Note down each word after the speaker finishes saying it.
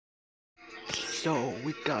So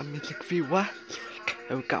we got music view last week,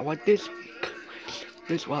 and we got one this week.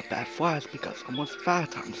 This was bad for us because almost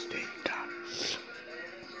Valentine's Day, guys.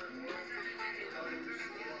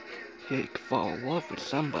 Yeah, you can fall in love with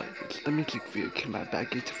somebody. It's the music video came out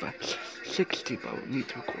back into 60, but we need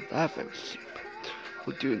to record that very soon.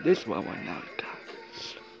 We're doing this one right now,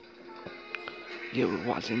 guys. Yeah, we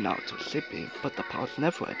wasn't out to sipping, but the pause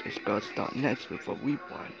never had this girl start next with a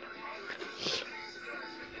rewind.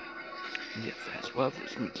 Yeah, that's well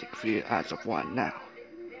this music video as of right now.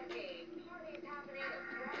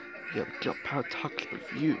 Yeah, your pal talks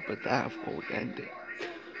with you, but that have old ending.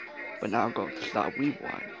 But now I'm going to start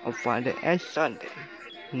rewind on Friday and Sunday,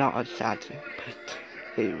 not on Saturday. But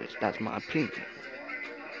anyways, that's my opinion.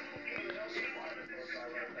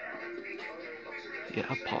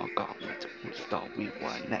 Yeah, Paul got me to start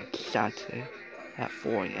rewind next Saturday at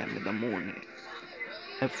 4 a.m. in the morning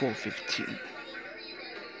at 4:15.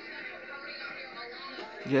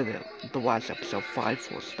 Yeah, the last episode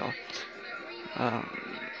 5 will start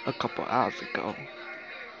a couple hours ago.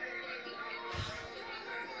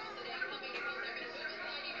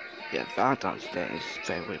 Yeah, Valentine's Day is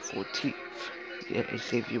February 14th. Yeah,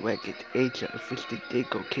 it's if you read the age of 50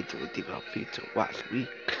 Digo kids with the feature last week.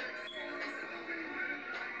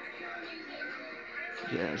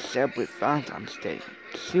 Yeah, celebrate Valentine's Day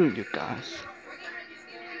soon, you guys.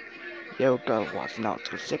 Your girl was not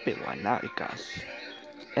to sip it right now, you guys.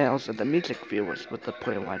 And also the music viewers with the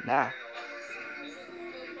play right now.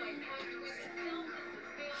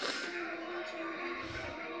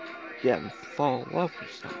 Yeah, fall in love with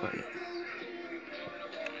somebody.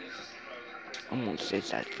 I'm gonna say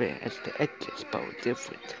that fair as the edges, but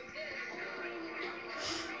different.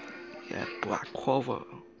 Yeah, Black Clover.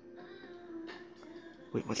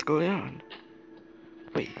 Wait, what's going on?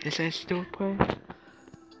 Wait, is that still playing?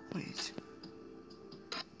 Wait.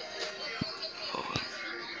 Oh.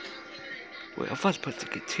 Wait, I was supposed to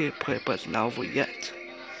continue play, but it's not over yet.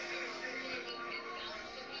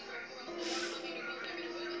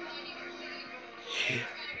 Yeah.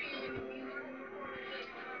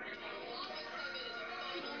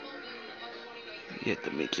 Yeah,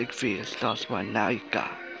 the music video starts right now, you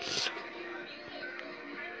guys.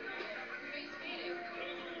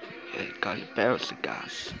 Yeah, you got your barrels, you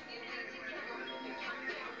guys.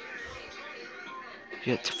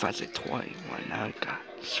 Yeah, 2020 right now, you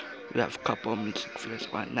guys. We have a couple of music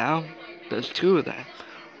videos right now. There's two of them.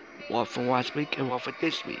 One for last week and one for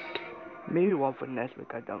this week. Maybe one for next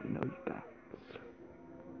week, I don't know, you guys.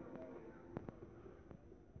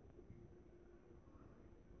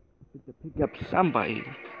 To pick up somebody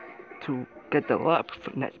to get the love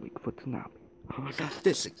for next week for tonight. Oh, not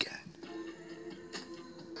this again.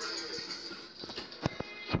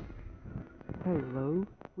 Hello,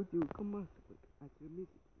 would you come on at your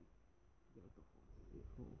music?